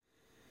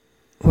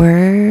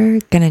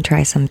we're gonna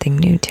try something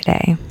new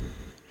today.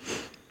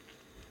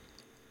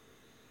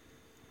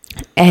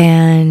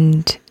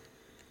 And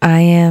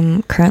I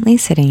am currently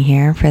sitting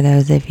here, for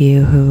those of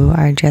you who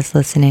are just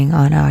listening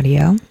on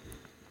audio,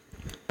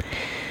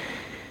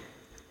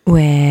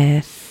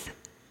 with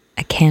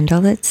a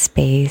candlelit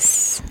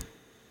space,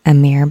 a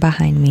mirror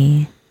behind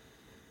me,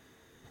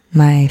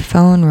 my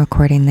phone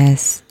recording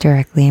this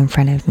directly in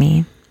front of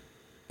me.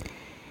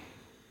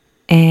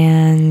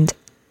 And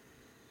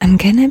I'm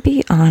gonna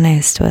be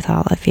honest with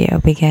all of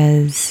you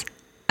because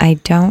I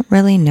don't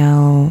really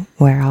know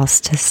where else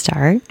to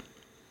start.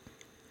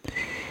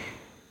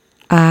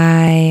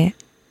 I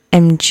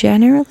am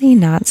generally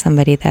not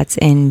somebody that's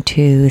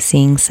into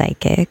seeing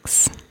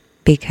psychics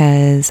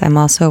because I'm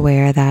also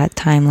aware that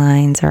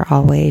timelines are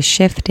always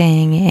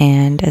shifting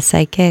and a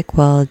psychic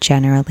will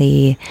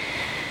generally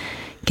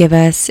give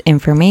us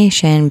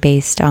information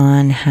based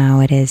on how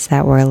it is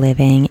that we're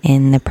living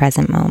in the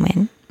present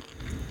moment.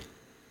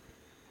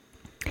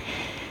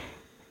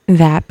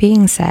 That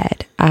being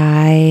said,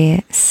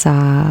 I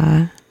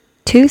saw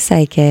 2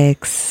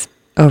 psychics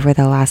over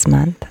the last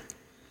month,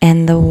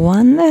 and the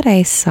one that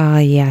I saw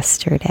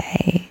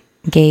yesterday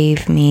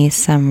gave me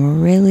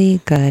some really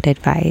good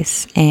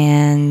advice.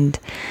 And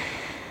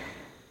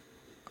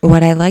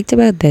what I liked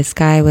about this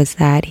guy was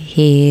that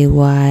he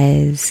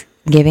was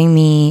giving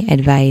me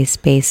advice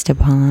based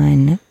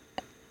upon,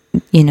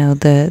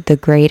 the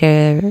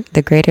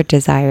greater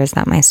desires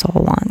that my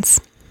soul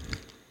wants.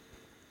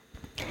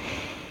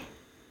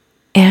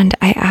 And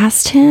I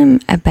asked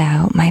him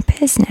about my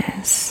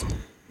business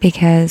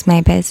because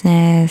my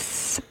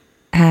business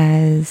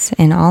has,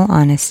 in all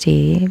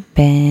honesty,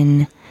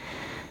 been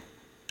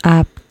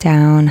up,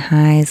 down,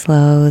 highs,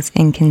 lows,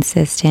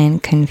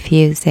 inconsistent,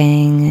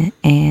 confusing,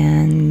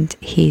 and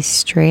he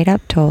straight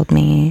up told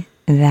me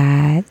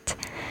that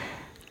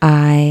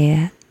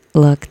I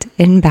looked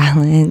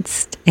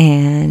imbalanced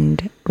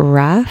and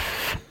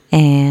rough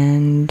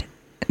and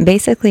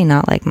basically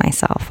not like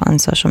myself on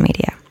social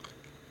media.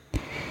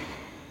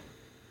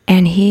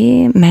 And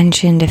he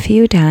mentioned a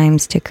few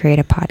times to create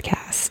a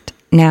podcast.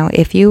 Now,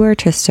 if you were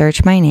to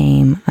search my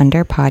name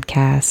under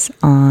podcasts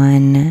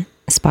on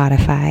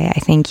Spotify, I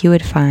think you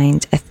would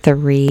find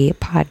 3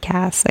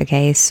 podcasts,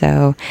 okay?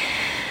 So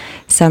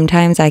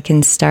sometimes I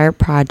can start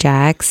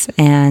projects,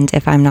 and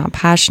if I'm not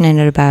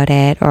passionate about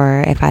it,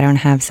 or if I don't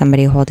have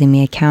somebody holding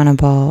me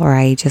accountable, or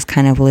I just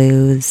kind of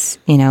lose,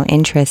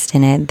 interest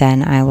in it,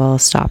 then I will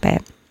stop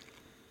it.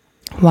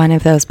 One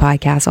of those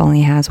podcasts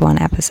only has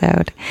 1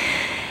 episode.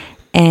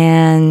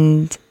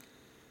 And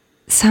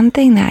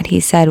something that he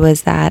said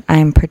was that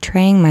I'm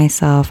portraying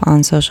myself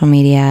on social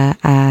media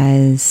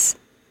as,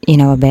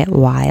 a bit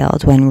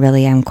wild when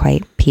really I'm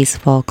quite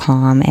peaceful,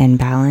 calm, and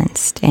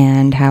balanced,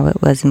 and how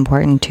it was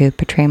important to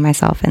portray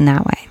myself in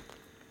that way.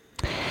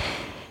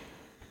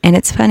 And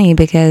it's funny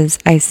because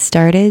I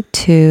started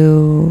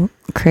to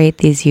create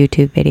these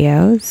YouTube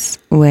videos,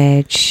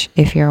 which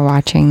if you're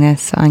watching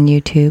this on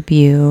YouTube,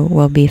 you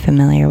will be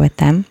familiar with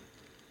them.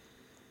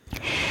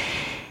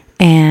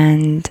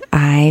 And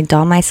I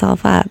doll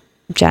myself up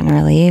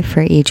generally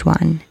for each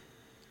one.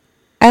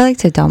 I like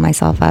to doll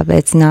myself up.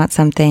 It's not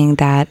something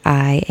that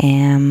I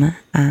am,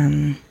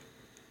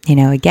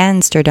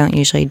 against or don't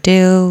usually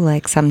do.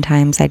 Like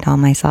sometimes I doll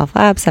myself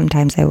up,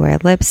 sometimes I wear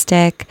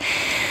lipstick,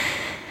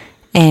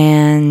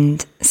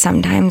 and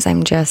sometimes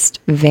I'm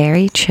just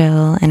very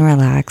chill and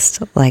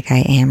relaxed like I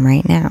am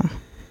right now.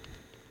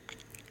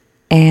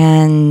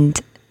 And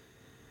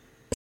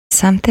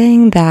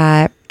something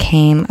that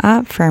came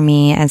up for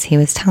me as he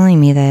was telling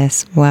me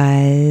this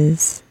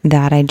was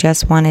that I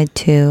just wanted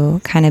to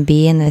kind of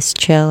be in this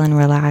chill and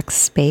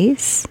relaxed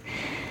space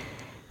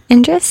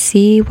and just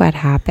see what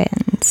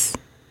happens.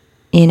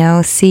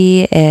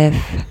 See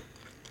if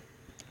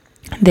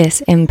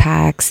this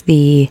impacts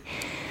the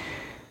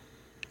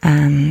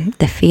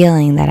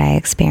feeling that I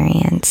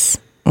experience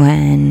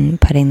when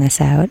putting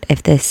this out,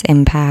 if this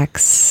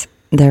impacts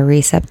the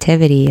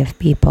receptivity of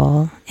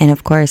people. And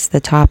of course, the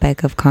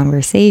topic of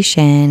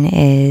conversation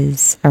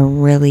is a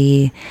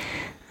really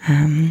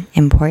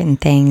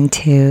important thing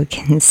to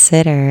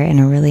consider, and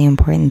a really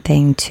important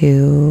thing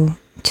to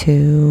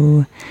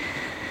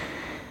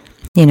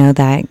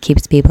that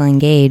keeps people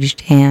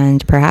engaged.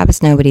 And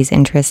perhaps nobody's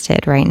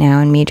interested right now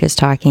in me just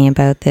talking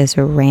about this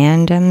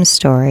random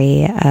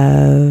story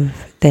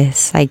of this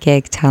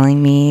psychic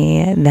telling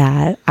me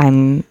that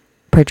I'm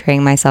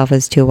portraying myself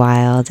as too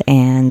wild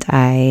and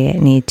I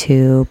need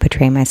to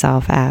portray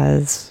myself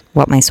as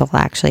what my soul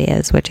actually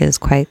is, which is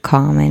quite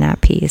calm and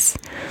at peace.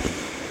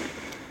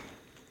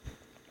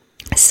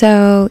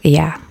 So,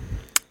 yeah.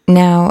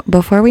 Now,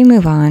 before we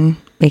move on,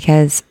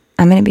 because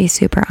I'm going to be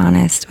super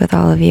honest with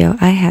all of you,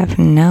 I have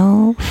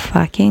no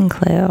fucking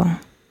clue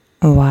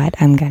what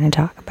I'm going to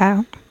talk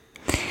about.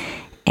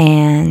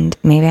 And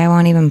maybe I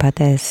won't even put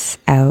this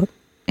out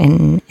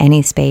in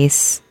any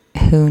space.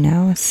 Who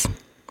knows?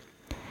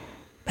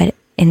 But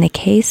in the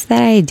case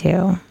that I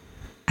do,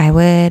 I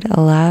would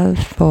love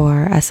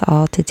for us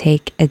all to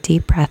take a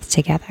deep breath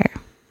together.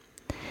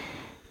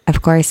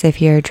 Of course,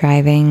 if you're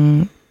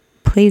driving,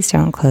 please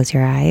don't close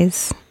your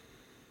eyes.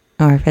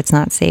 Or if it's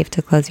not safe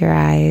to close your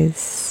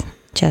eyes,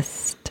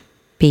 just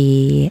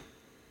be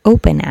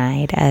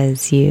open-eyed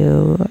as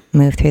you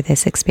move through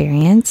this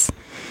experience.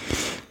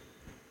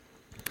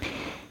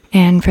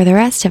 And for the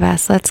rest of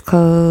us, let's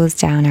close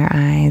down our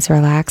eyes,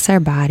 relax our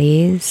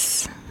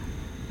bodies.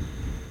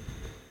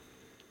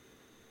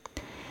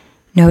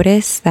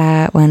 Notice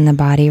that when the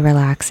body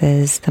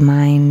relaxes, the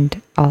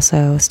mind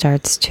also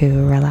starts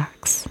to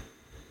relax.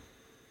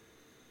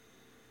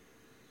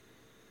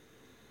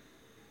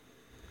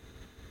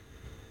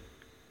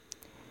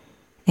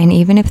 And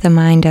even if the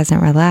mind doesn't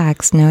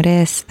relax,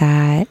 notice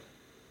that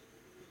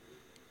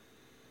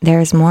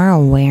there's more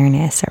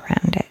awareness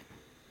around it.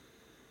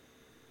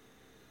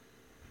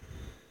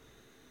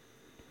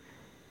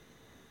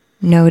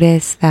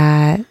 Notice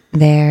that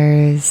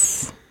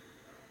there's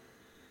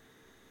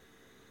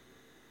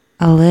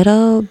a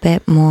little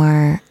bit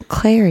more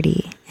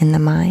clarity in the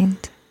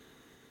mind,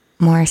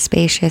 more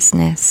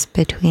spaciousness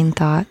between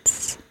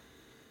thoughts.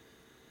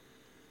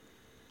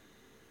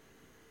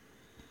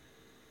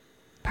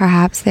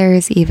 Perhaps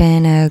there's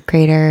even a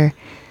greater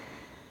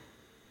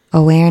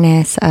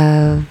awareness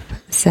of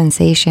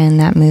sensation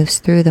that moves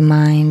through the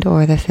mind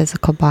or the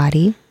physical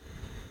body.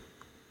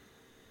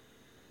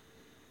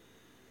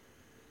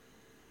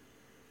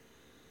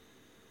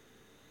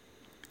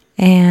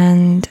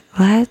 And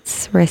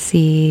let's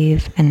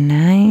receive a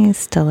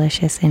nice,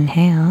 delicious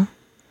inhale.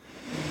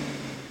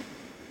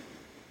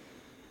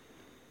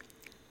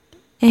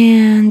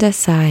 And a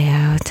sigh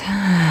out.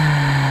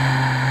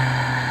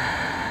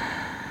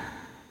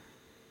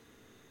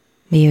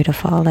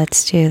 Beautiful.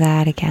 Let's do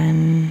that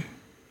again.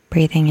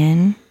 Breathing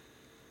in.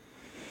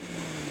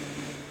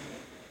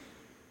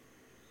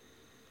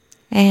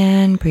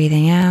 And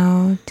breathing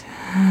out.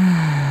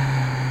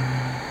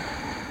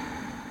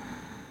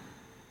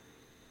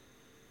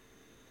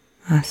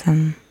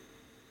 Awesome.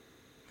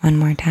 One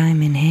more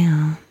time,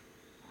 inhale.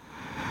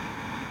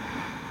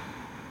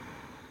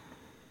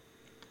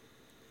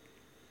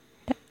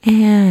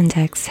 And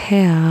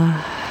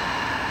exhale.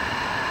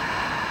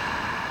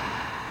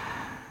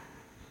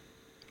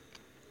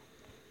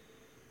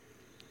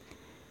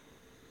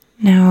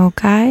 Now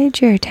guide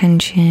your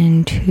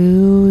attention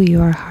to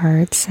your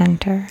heart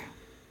center.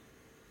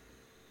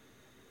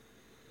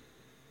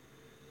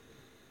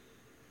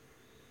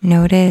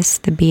 Notice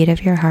the beat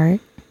of your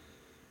heart.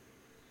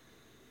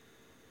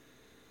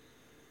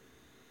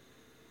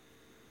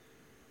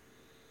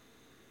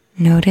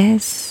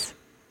 Notice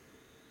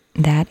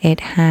that it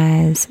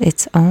has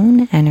its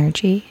own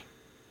energy.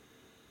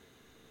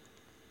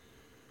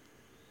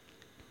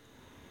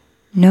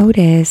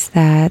 Notice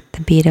that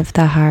the beat of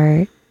the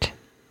heart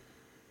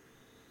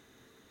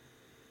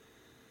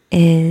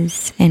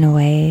is, in a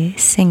way,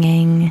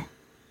 singing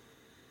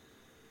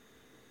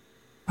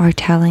or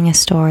telling a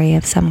story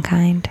of some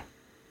kind.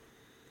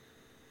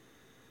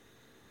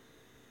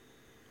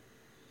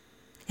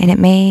 And it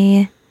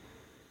may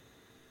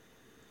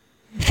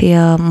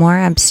feel more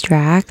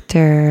abstract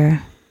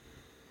or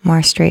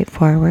more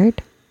straightforward.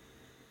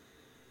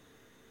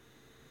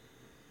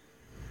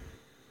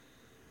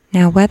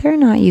 Now, whether or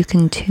not you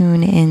can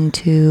tune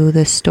into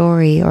the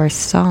story or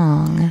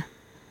song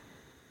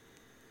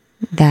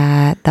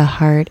that the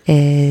heart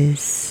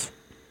is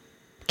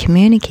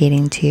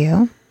communicating to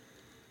you,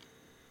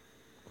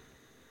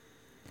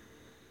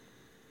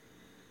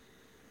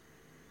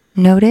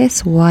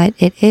 notice what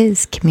it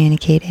is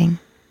communicating,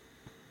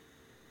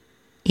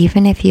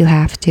 even if you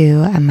have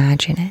to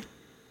imagine it.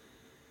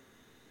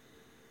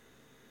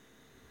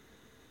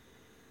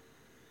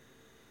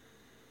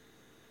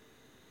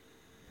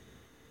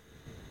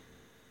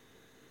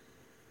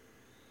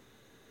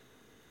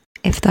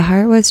 If the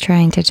heart was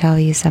trying to tell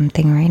you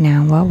something right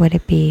now, what would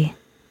it be?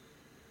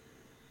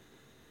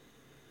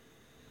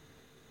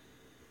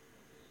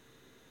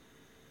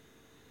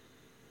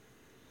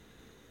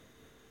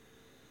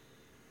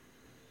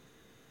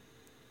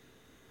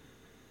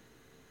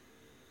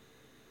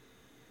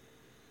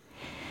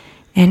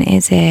 And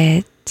is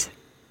it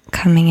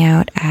coming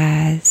out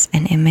as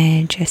an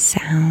image, a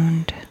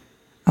sound,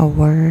 a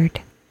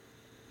word?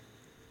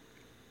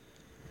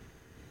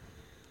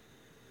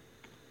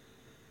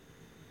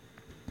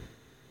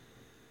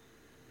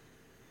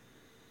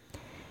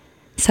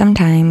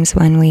 Sometimes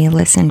when we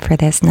listen for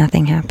this,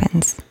 nothing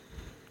happens.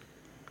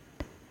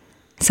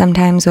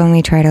 Sometimes when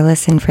we try to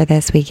listen for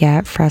this, we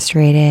get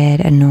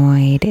frustrated,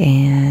 annoyed,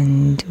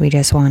 and we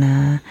just want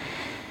to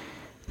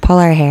pull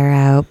our hair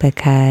out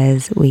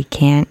because we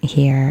can't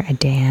hear a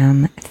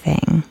damn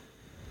thing.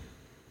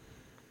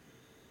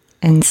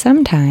 And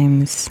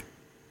sometimes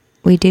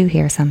we do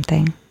hear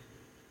something.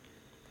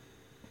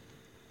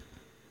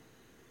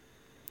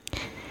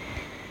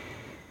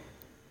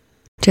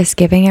 Just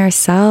giving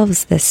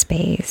ourselves the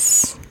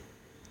space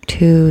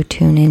to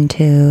tune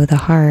into the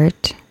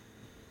heart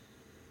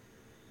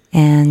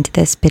and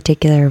this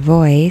particular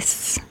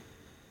voice,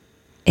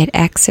 it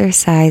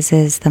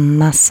exercises the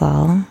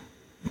muscle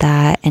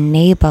that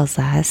enables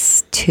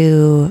us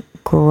to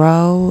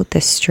grow the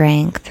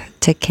strength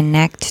to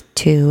connect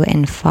to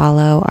and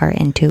follow our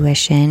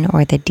intuition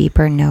or the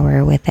deeper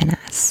knower within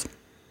us.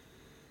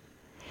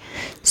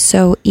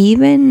 So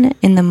even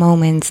in the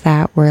moments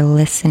that we're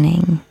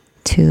listening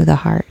to the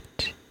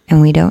heart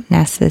and we don't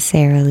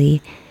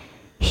necessarily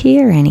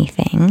hear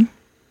anything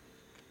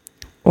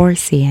or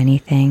see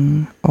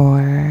anything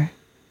or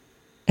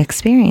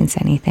experience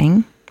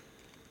anything,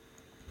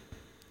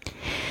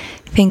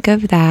 think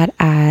of that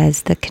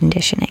as the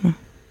conditioning.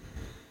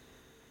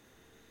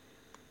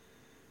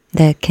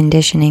 The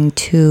conditioning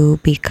to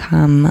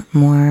become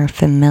more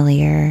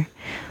familiar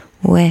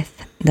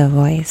with the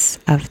voice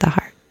of the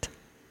heart,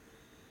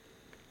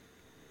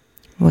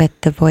 with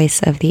the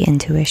voice of the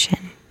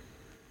intuition.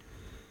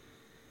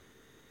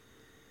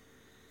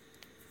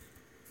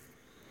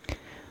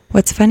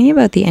 What's funny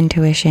about the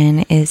intuition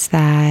is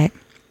that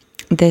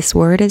this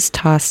word is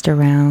tossed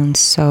around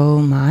so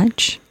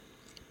much.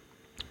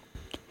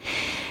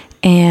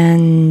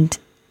 And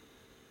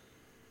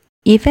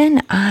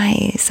even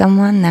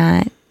someone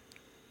that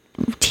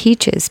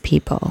teaches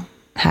people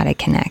how to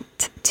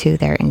connect to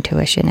their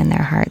intuition in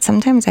their heart,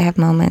 sometimes I have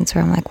moments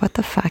where I'm like, what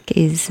the fuck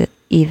is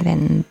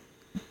even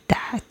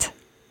that?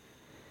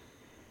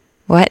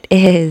 What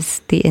is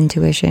the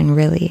intuition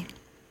really?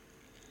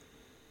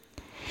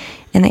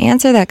 And the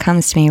answer that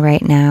comes to me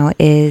right now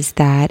is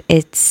that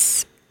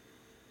it's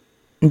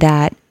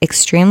that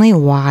extremely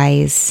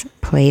wise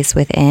place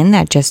within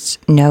that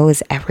just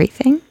knows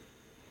everything.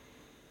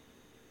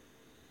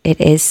 It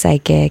is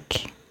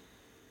psychic.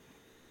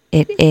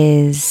 It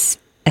is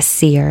a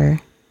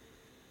seer.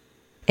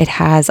 It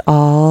has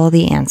all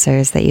the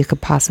answers that you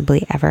could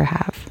possibly ever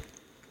have.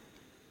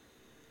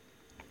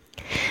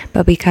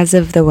 But because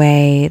of the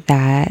way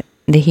that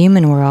the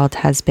human world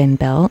has been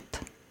built,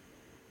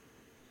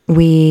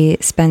 we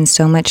spend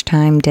so much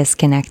time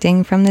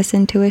disconnecting from this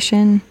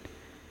intuition.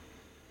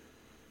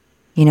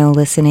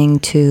 Listening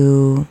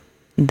to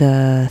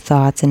the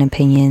thoughts and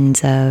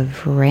opinions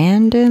of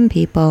random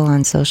people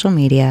on social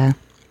media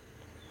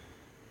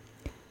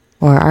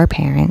or our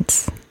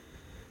parents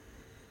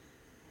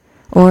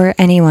or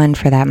anyone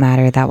for that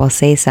matter that will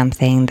say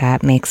something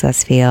that makes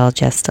us feel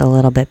just a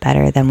little bit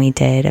better than we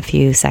did a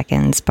few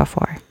seconds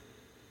before.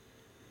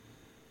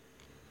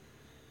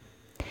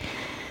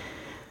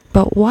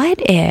 But what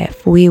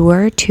if we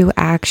were to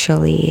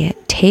actually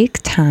take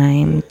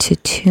time to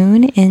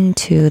tune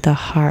into the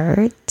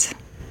heart,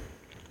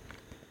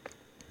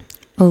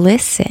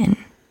 listen,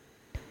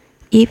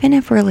 even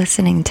if we're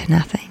listening to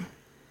nothing?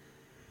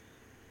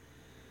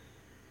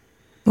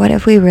 What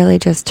if we really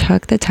just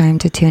took the time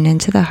to tune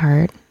into the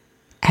heart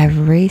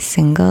every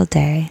single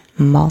day,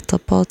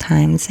 multiple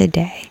times a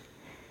day,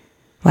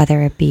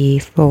 whether it be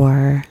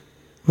for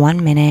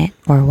 1 minute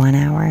or 1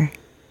 hour,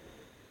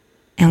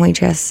 and we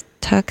just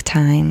took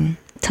time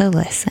to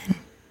listen?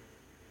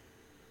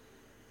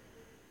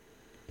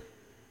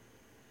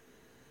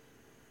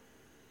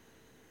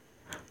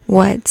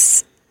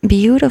 What's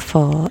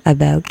beautiful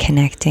about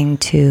connecting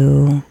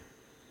to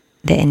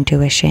the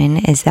intuition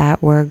is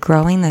that we're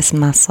growing this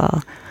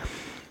muscle,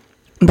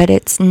 but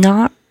it's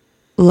not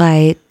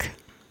like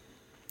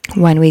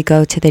when we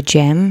go to the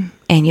gym,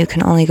 and you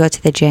can only go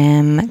to the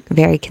gym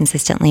very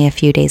consistently a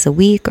few days a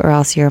week, or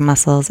else your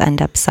muscles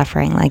end up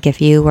suffering. Like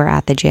if you were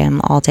at the gym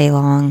all day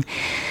long,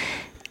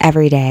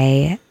 every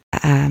day,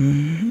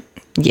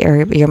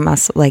 your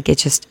muscle, like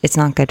it's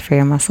not good for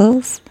your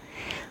muscles.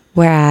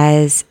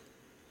 Whereas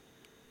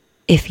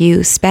if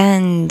you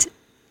spend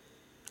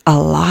a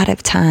lot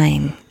of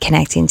time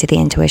connecting to the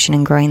intuition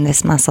and growing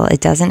this muscle, it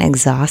doesn't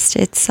exhaust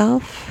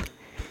itself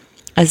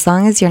as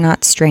long as you're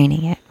not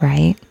straining it,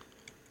 right?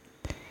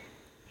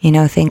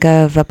 Think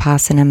of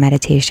Vipassana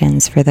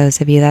meditations. For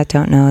those of you that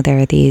don't know, there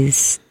are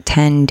these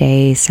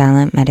 10-day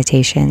silent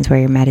meditations where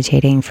you're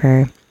meditating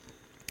for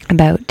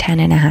about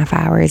 10.5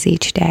 hours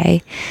each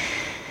day.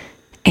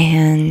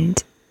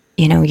 And,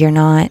 you're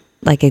not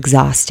like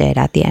exhausted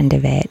at the end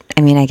of it.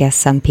 I mean, I guess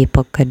some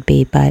people could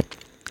be, but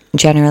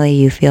generally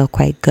you feel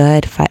quite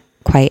good,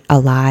 quite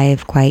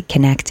alive, quite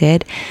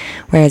connected.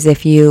 Whereas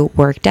if you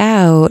worked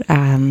out,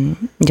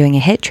 doing a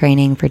HIIT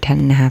training for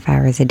 10.5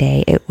 hours a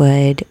day, it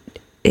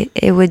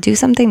would do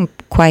something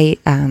quite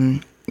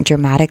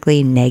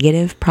dramatically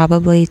negative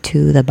probably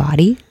to the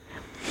body.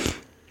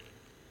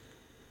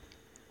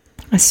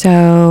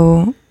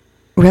 So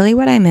really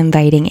what I'm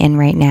inviting in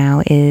right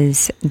now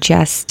is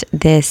just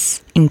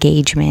this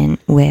engagement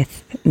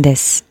with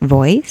this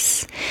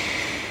voice,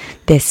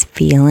 this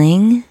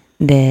feeling,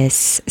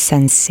 this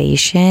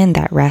sensation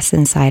that rests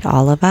inside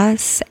all of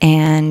us.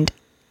 And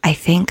I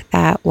think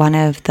that one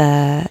of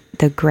the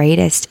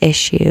greatest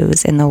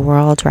issues in the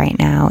world right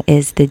now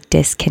is the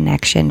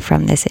disconnection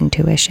from this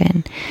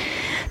intuition.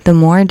 The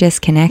more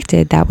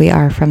disconnected that we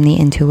are from the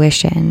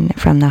intuition,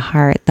 from the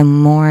heart, the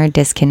more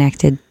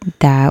disconnected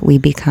that we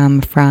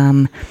become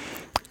from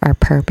our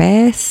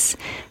purpose,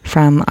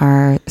 from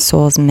our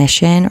soul's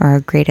mission or our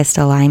greatest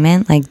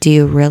alignment. Like, do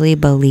you really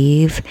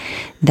believe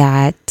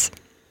that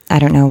I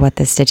don't know what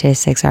the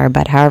statistics are,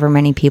 but however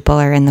many people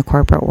are in the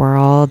corporate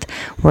world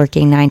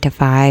working 9 to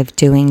 5,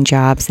 doing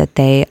jobs that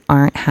they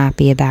aren't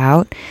happy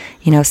about.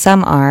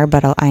 Some are,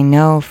 but I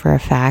know for a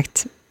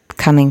fact,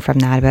 coming from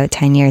that about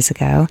 10 years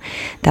ago,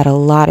 that a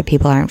lot of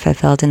people aren't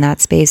fulfilled in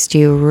that space. Do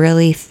you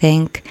really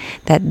think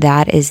that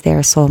that is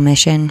their soul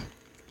mission?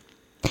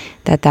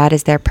 That that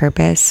is their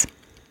purpose?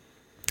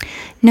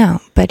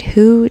 No, but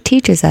who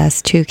teaches us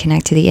to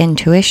connect to the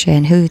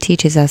intuition? Who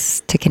teaches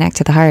us to connect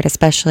to the heart?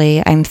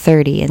 Especially, I'm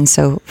 30, and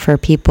so for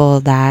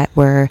people that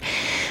were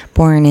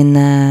born in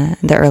the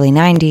early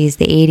 90s,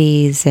 the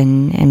 80s,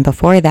 and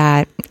before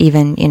that,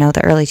 even,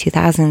 the early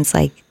 2000s,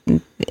 like,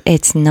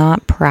 it's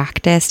not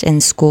practiced in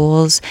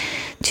schools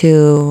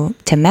to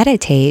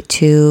meditate,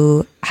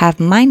 to have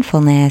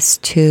mindfulness,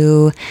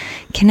 to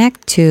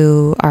connect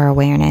to our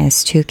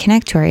awareness, to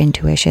connect to our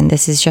intuition.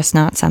 This is just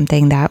not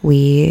something that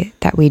we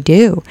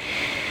do.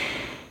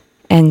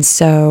 And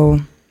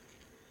so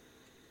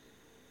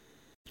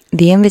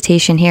the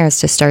invitation here is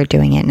to start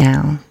doing it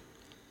now.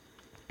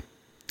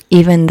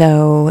 Even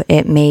though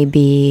it may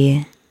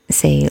be,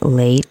 say,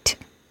 late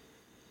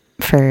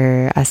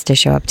for us to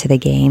show up to the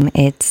game,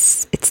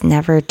 it's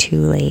never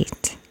too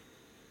late.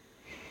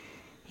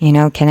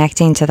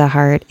 Connecting to the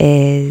heart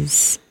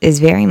is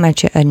very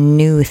much a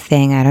new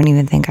thing. I don't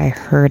even think I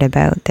heard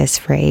about this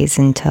phrase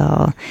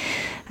until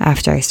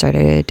after I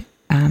started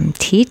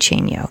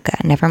teaching yoga,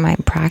 never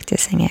mind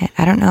practicing it.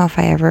 I don't know if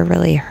I ever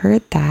really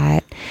heard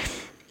that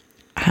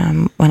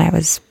when I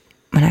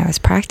was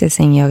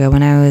practicing yoga,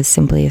 when I was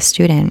simply a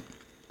student.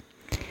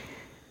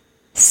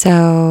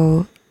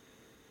 So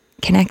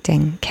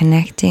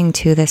connecting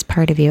to this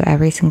part of you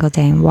every single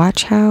day, and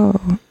watch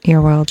how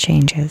your world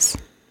changes.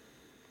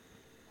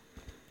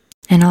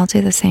 And I'll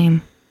do the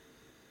same.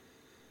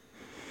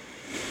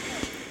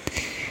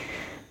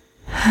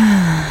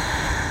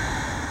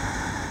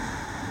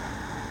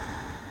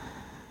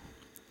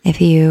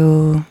 If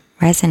you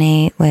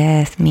resonate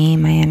with me,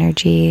 my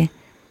energy,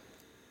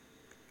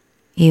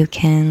 you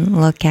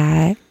can look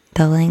at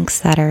the links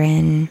that are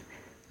in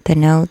the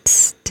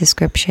notes,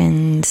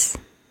 descriptions,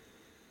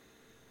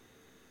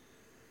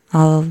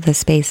 all of the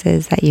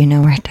spaces that you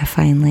know where to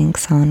find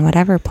links on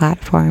whatever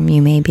platform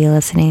you may be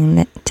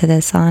listening to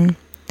this on.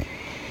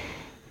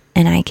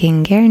 And I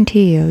can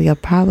guarantee you'll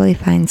probably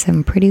find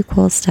some pretty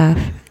cool stuff,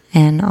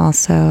 and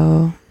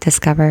also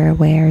discover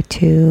where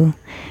to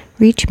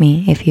reach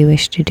me if you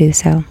wish to do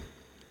so.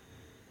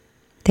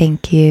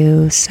 Thank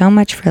you so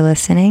much for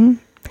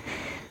listening.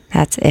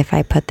 That's if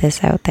I put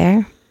this out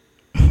there.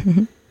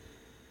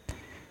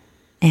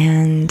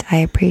 And I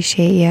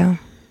appreciate you.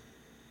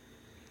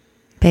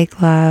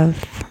 Big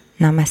love,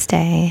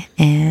 namaste,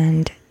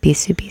 and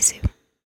bisu bisu.